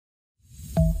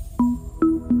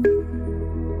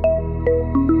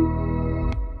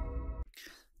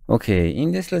Okay,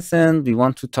 in this lesson, we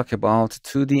want to talk about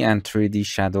 2D and 3D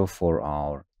shadow for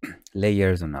our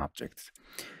layers and objects.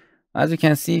 As you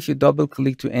can see, if you double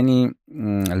click to any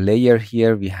layer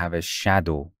here, we have a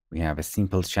shadow. We have a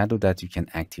simple shadow that you can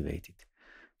activate it.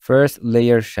 First,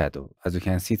 layer shadow. As you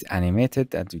can see, it's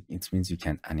animated. It means you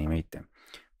can animate them.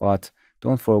 But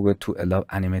don't forget to allow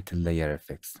animated layer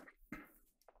effects.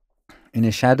 In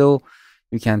a shadow,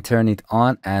 you can turn it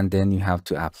on and then you have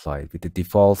to apply it with the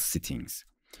default settings.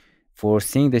 For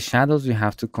seeing the shadows, we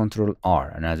have to control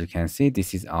R. And as you can see,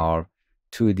 this is our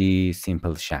 2D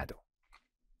simple shadow.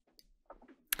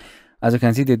 As you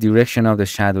can see, the direction of the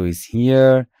shadow is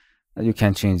here. You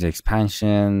can change the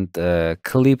expansion, the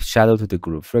clip shadow to the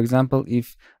group. For example,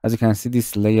 if, as you can see,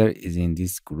 this layer is in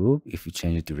this group, if you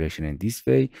change the direction in this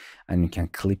way, and you can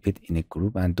clip it in a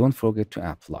group, and don't forget to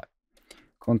apply.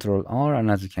 Control R,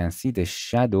 and as you can see, the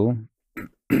shadow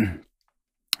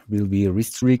will be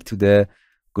restricted to the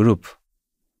group,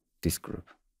 this group.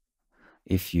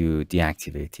 If you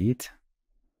deactivate it,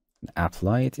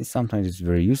 apply it, sometimes it's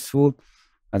very useful.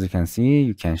 As you can see,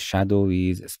 you can shadow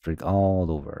is spread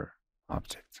all over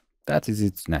object. That is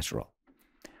its natural.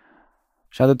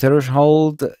 Shadow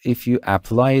threshold, if you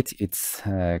apply it, it's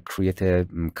create a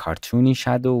cartoony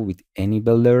shadow with any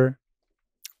blur.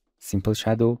 Simple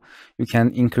shadow. You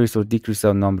can increase or decrease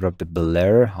the number of the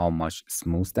blur, how much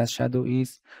smooth that shadow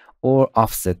is, or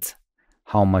offset,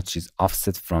 how much is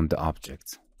offset from the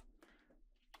object.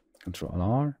 Control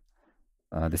R.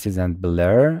 This is a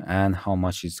blur, and how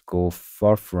much is go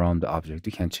far from the object.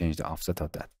 You can change the offset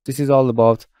of that. This is all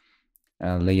about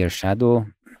layer shadow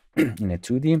in a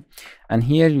 2D. And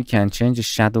here you can change the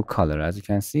shadow color. As you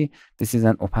can see, this is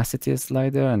an opacity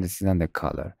slider, and this is the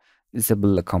color. It's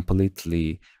a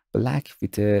completely black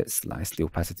with a slightly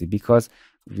opacity because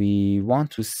we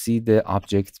want to see the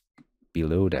object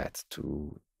below that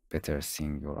to better see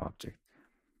your object.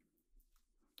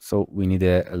 So we need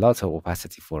a lot of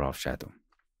opacity for our shadow.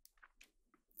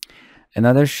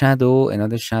 Another shadow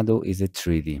is a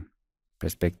 3D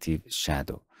perspective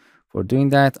shadow. For doing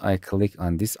that, I click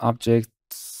on this object,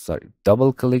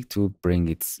 double click to bring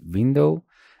its window,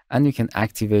 and you can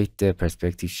activate the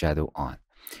perspective shadow on.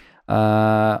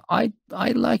 I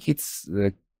like it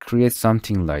create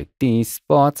something like this,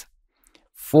 but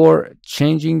for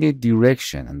changing the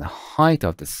direction and the height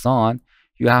of the sun,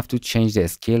 you have to change the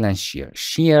scale and shear.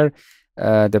 Shear,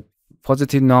 the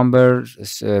positive number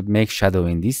make shadow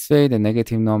in this way, the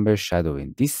negative number shadow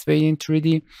in this way in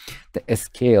 3D. The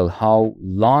scale, how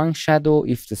long shadow,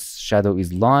 if the shadow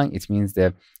is long, it means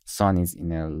the sun is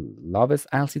in a lowest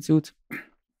altitude.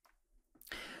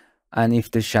 And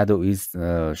if the shadow is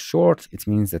short, it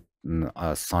means that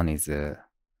sun is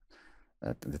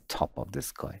at the top of the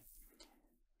sky.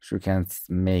 So you can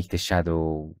make the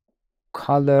shadow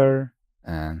color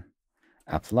and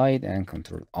apply it and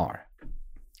control R.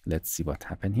 Let's see what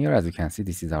happened here. As you can see,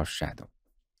 this is our shadow.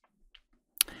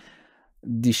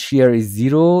 The shear is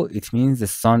 0. It means the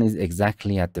sun is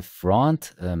exactly at the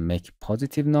front. Make a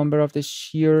positive number of the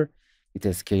shear with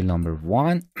a scale number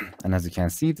 1. And as you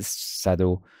can see, the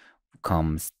shadow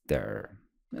comes there.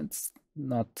 It's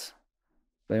not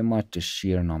very much. The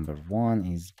shear number 1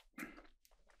 is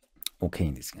okay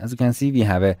in this. As you can see, we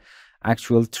have a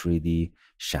actual 3D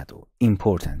shadow.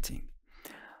 Important thing.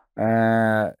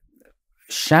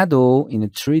 Shadow in a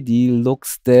 3D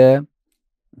looks the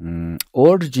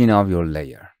origin of your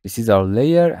layer. This is our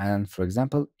layer, and for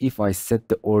example, if I set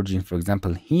the origin, for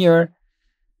example, here,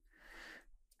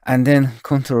 and then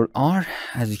Control R,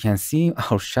 as you can see,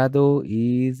 our shadow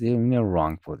is in a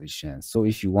wrong position. So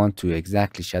if you want to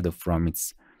exactly shadow from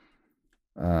its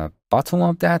bottom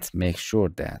of that, make sure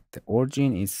that the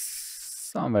origin is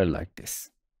somewhere like this.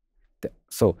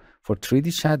 So for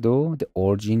 3D shadow, the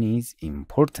origin is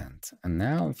important. And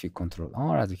now if you Control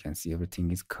R, as you can see,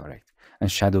 everything is correct. And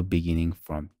shadow beginning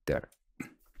from there.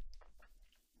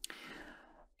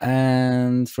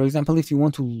 And for example, if you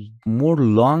want to more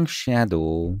long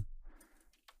shadow,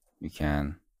 you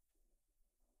can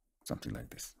something like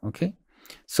this. Okay.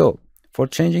 So for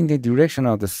changing the direction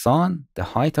of the sun, the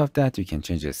height of that, you can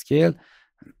change the scale.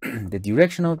 The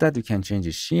direction of that, you can change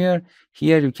the shear.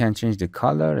 Here you can change the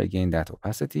color. Again, that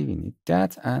opacity, we need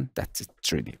that, and that's it,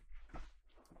 3D.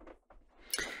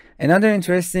 Another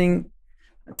interesting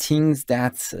things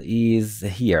that is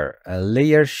here,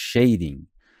 layer shading.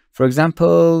 For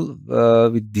example,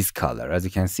 with this color, as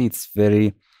you can see, it's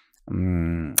very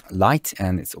light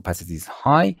and its opacity is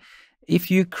high. If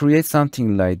you create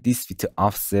something like this with the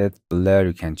offset blur,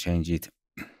 you can change it.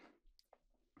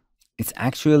 It's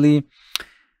actually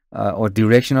or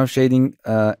direction of shading,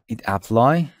 it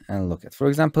apply And look at, for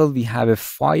example, we have a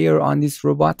fire on this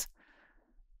robot,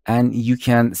 and you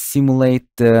can simulate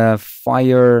the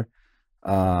fire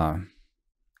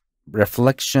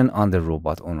reflection on the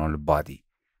robot, on the body.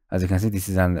 As you can see, this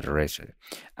is an ratio.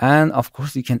 And of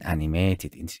course, you can animate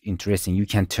it. It's interesting. You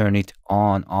can turn it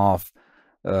on, off.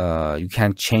 You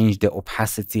can change the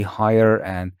opacity higher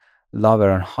and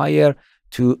lower and higher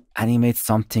to animate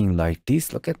something like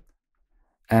this. Look at,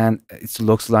 and it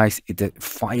looks like the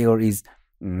fire is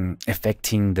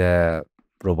affecting the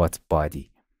robot's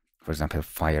body. For example,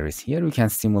 fire is here. We can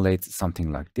simulate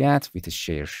something like that with a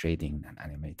shear shading and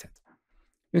animate it.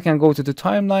 You can go to the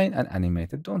timeline and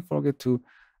animate it. Don't forget to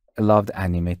allow the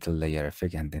animated layer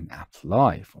effect and then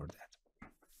apply for that.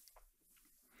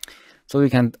 So you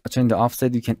can change the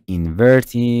offset. You can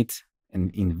invert it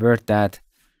and invert that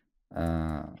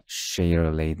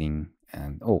shear shading,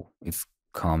 and it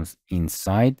comes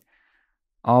inside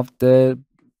of the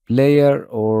layer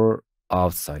or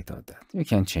outside of that. You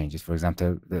can change it. For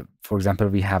example,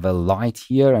 we have a light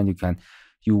here, and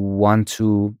you want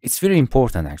to. It's very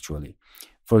important actually.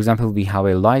 For example, we have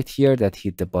a light here that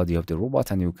hit the body of the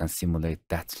robot, and you can simulate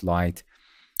that light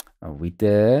with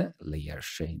the layer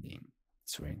shading.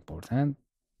 It's very important.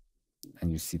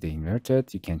 And you see the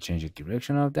inverted. You can change the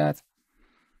direction of that.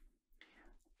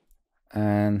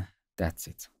 And that's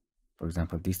it. For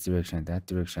example, this direction, that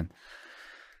direction.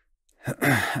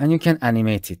 And you can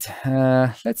animate it.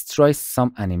 Let's try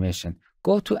some animation.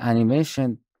 Go to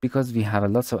animation, because we have a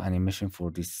lot of animation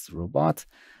for this robot.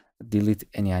 Delete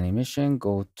any animation.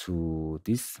 Go to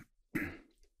this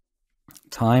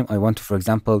time. I want to, for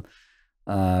example,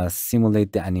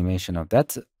 simulate the animation of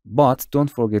that. But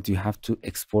don't forget, you have to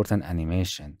export an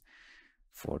animation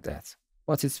for that.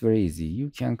 But it's very easy. You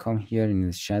can come here in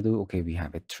the shadow. Okay, we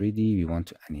have a 3D. We want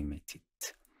to animate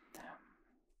it.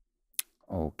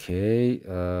 Okay,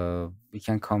 we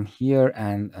can come here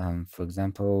and, for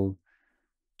example,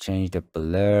 change the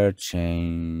blur,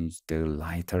 change the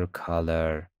lighter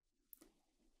color,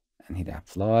 and hit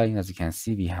apply. As you can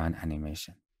see, we have an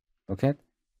animation. Okay,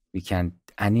 we can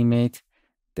animate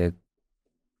the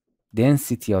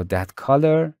density of that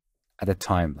color at a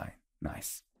timeline.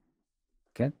 Nice.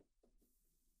 Okay.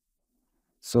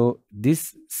 So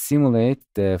this simulates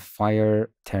the fire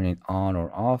turning on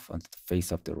or off on the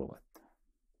face of the robot.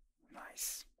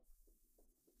 Nice.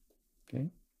 Okay.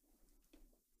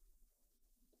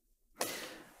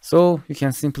 So you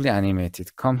can simply animate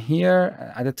it. Come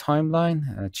here at the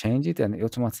timeline, change it, and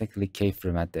automatically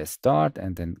keyframe at the start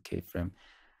and then keyframe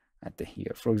at the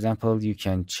here. For example, you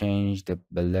can change the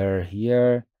blur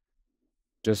here.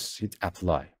 Just hit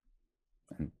apply,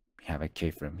 and we have a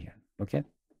keyframe here. Okay.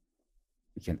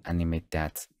 You can animate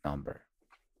that number.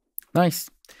 Nice.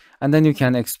 And then you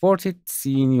can export it,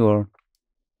 see in your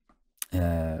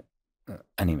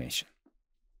animation.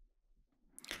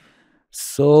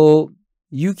 So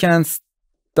you can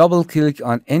double click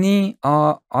on any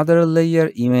other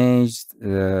layer, image,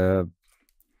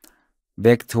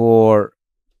 vector,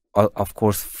 of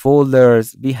course,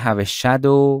 folders. We have a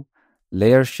shadow,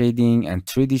 layer shading, and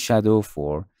 3D shadow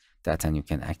for that, and you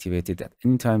can activate it at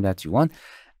any time that you want,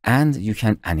 and you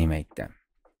can animate them.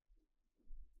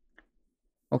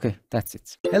 Okay, that's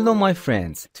it. Hello, my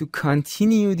friends. To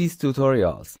continue these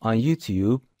tutorials on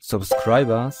YouTube, subscribe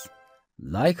us,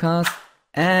 like us,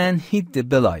 and hit the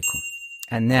bell icon.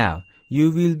 And now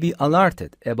you will be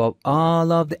alerted about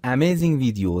all of the amazing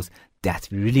videos that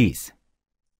we release.